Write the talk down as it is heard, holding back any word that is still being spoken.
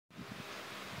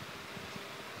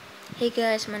Hey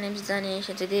guys, my name is Danish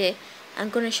and today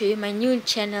I'm gonna show you my new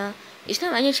channel. It's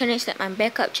not my new channel, it's like my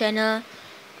backup channel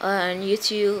on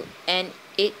YouTube, and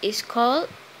it is called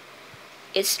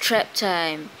It's Trap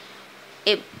Time.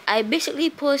 I basically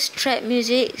post trap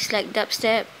music, it's like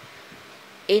dubstep.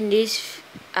 In this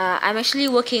I'm actually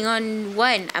working on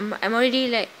one. I'm already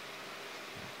like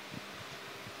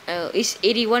it's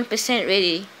 81%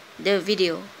 ready, the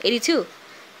video. 82,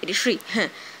 83.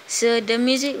 So the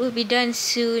music will be done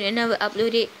soon and I will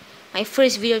upload it, my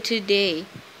first video today.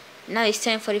 Now it's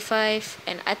 10:45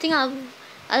 and I think I'll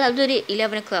upload it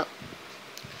 11 o'clock.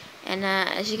 And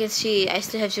as you can see, I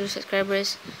still have 0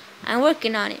 subscribers. I'm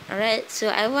working on it, alright? So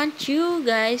I want you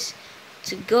guys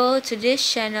to go to this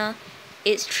channel,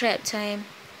 It's Trap Time,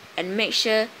 and make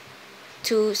sure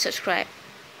to subscribe.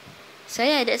 So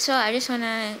yeah, that's all. I just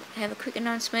wanna have a quick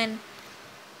announcement.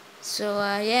 So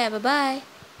yeah, bye bye.